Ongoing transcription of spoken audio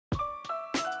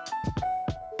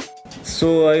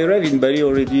So I arrived in Bali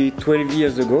already 12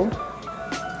 years ago.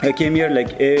 I came here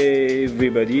like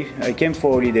everybody. I came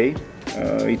for holiday.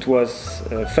 It was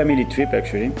a family trip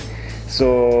actually.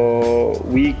 So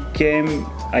I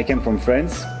came from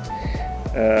France.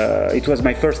 It was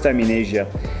my first time in Asia.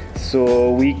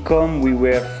 So we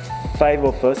were 5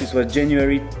 of us. It was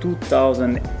January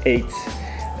 2008.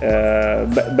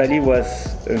 Bali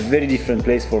was a very different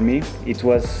place for me. It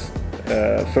was,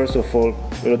 first of all,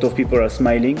 a lot of people are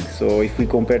smiling. So if we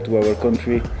compare to our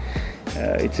country,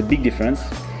 it's a big difference.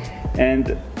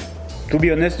 And to be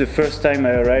honest, the first time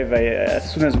I arrived,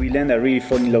 as soon as we land, I really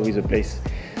fell in love with the place.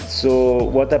 So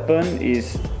what happened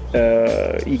is,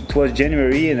 it was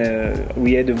January and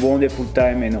we had a wonderful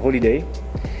time and holiday.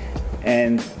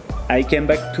 And I came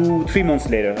back 3 months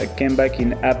later. I came back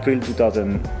in April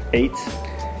 2008.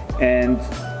 And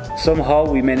somehow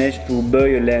we managed to buy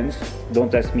a land.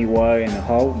 Don't ask me why and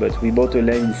how, but we bought a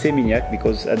land in Seminyak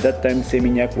because at that time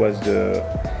Seminyak was the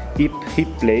hip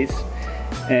place.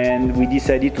 And we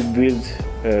decided to build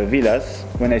villas.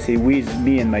 When I say with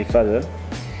me and my father.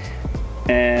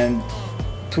 And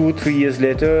 2-3 years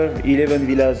later, 11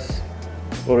 villas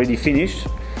already finished.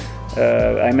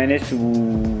 I managed to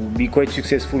be quite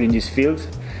successful in this field.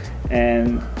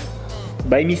 And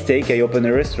by mistake, I opened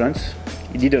a restaurant.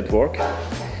 It didn't work.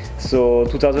 So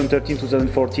 2013,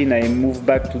 2014, I moved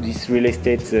back to this real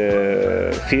estate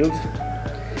field.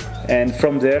 And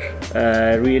from there,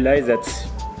 I realized that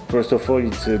first of all,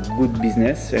 it's a good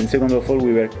business, and second of all,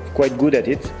 we were quite good at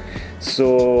it.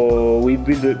 So we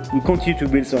continued to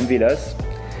build some villas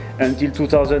until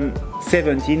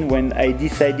 2017, when I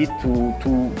decided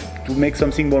to make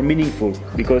something more meaningful,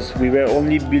 because we were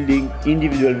only building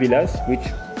individual villas, which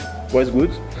was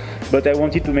good, but I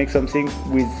wanted to make something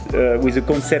with a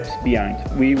concept behind.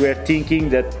 We were thinking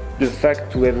that the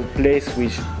fact to have a place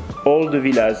with all the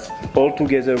villas all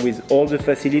together with all the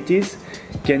facilities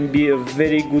can be a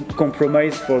very good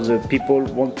compromise for the people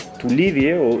who want to live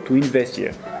here or to invest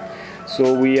here.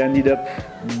 So we ended up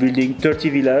building 30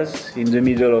 villas in the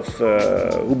middle of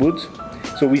Ubud.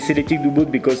 So we selected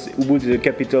Ubud because Ubud is the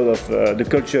capital of the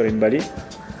culture in Bali.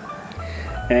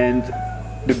 And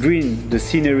the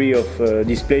scenery of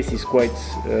this place is quite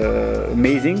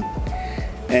amazing.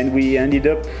 And we ended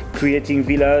up creating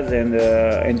villas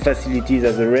and facilities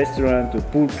as a restaurant, a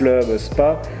pool club, a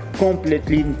spa,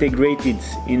 completely integrated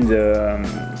in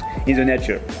the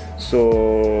nature.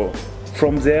 So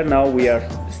from there, now we are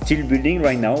still building.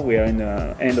 Right now we are in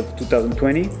the end of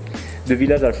 2020. The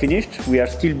villas are finished. We are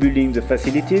still building the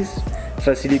facilities.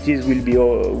 Facilities will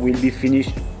be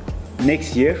finished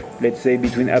next year, let's say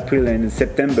between April and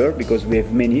September, because we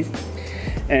have many.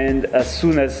 And as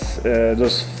soon as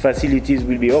those facilities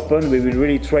will be open, we will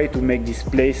really try to make this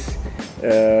place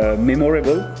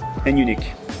memorable and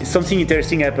unique. Something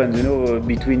interesting happened,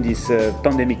 between this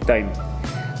pandemic time.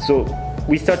 So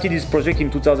we started this project in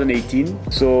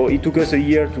 2018. So it took us a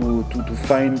year to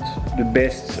find the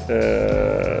best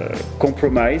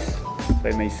compromise, if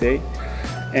I may say.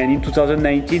 And in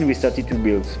 2019, we started to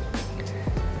build.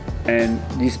 And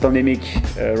this pandemic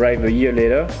arrived a year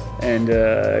later, and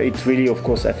it really, of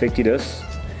course, affected us.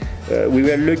 We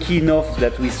were lucky enough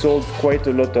that we sold quite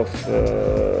a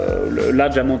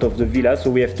large amount of the villas.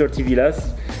 So we have 30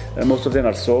 villas. Most of them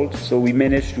are sold. So we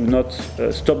managed to not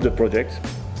stop the project.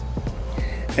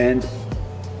 And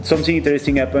something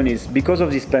interesting happened is because of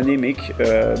this pandemic,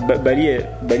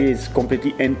 Bali is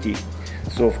completely empty.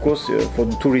 So of course, for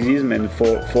the tourism and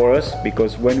for us,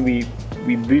 because when we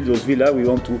build those villas, we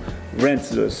want to rent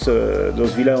those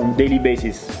villas on daily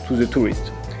basis to the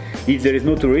tourists. If there is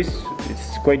no tourists,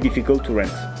 it's quite difficult to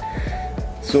rent.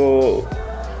 So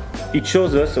it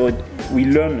shows us, or we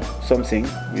learned something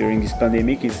during this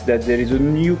pandemic, is that there is a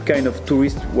new kind of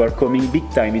tourists who are coming big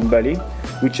time in Bali,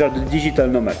 which are the digital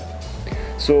nomads.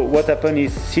 So what happened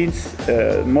is, since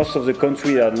most of the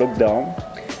countries are locked down,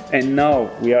 and now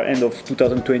we are end of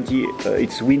 2020,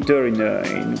 it's winter in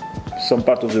some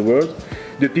part of the world,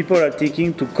 the people are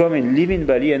thinking to come and live in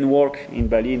Bali and work in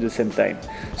Bali at the same time.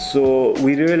 So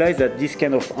we realized that this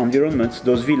kind of environment,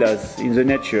 those villas in the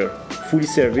nature, fully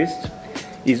serviced,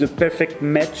 is a perfect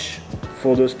match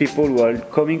for those people who are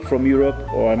coming from Europe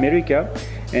or America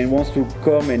and wants to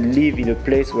come and live in a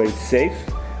place where it's safe,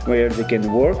 where they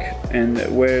can work and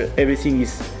where everything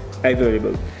is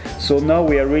available. So now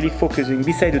we are really focusing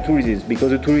beside the tourism, because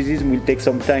the tourism will take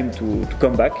some time to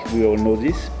come back, we all know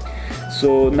this.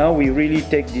 So now we really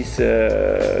take this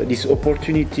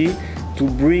opportunity to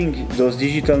bring those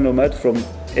digital nomads from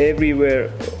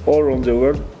everywhere all around the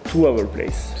world to our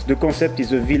place. The concept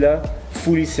is a villa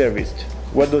fully serviced.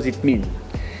 What does it mean?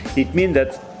 It means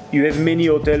that you have many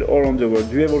hotels all around the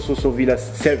world. You have also so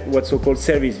villas, what's so-called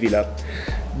service villa.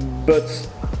 But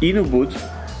in Ubud,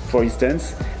 for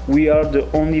instance, we are the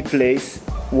only place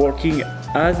working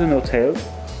as an hotel,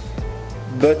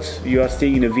 but you are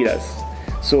staying in a villas.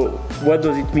 So what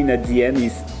does it mean at the end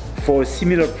is, for a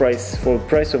similar price, for the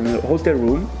price of a hotel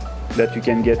room that you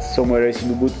can get somewhere else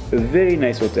in Ubud, a very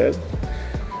nice hotel,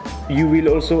 you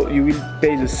will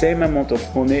pay the same amount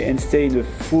of money and stay in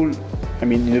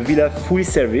in a villa fully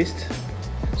serviced.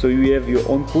 So you will have your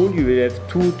own pool, you will have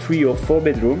 2, 3 or 4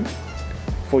 bedrooms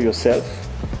for yourself,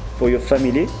 for your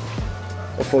family,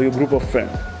 or for your group of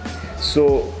friends.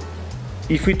 So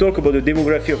if we talk about the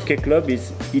demography of K Club,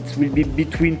 it will be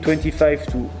between 25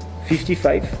 to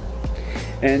 55.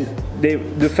 And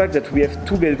the fact that we have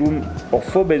 2 bedroom or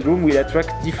 4 bedroom will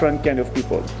attract different kind of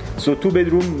people. So 2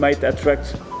 bedroom might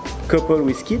attract couple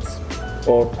with kids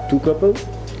or 2 couple,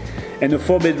 and a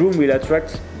 4 bedroom will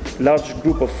attract large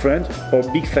group of friends or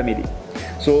big family.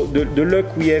 So the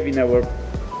luck we have in our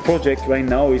project right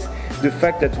now is the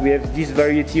fact that we have this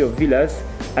variety of villas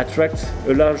attracts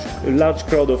a large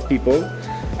crowd of people.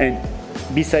 And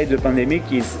besides the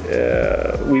pandemic is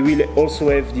we will also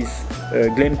have this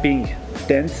glamping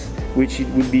tents, which it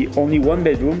will be only 1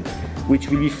 bedroom, which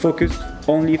will be focused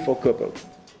only for couples.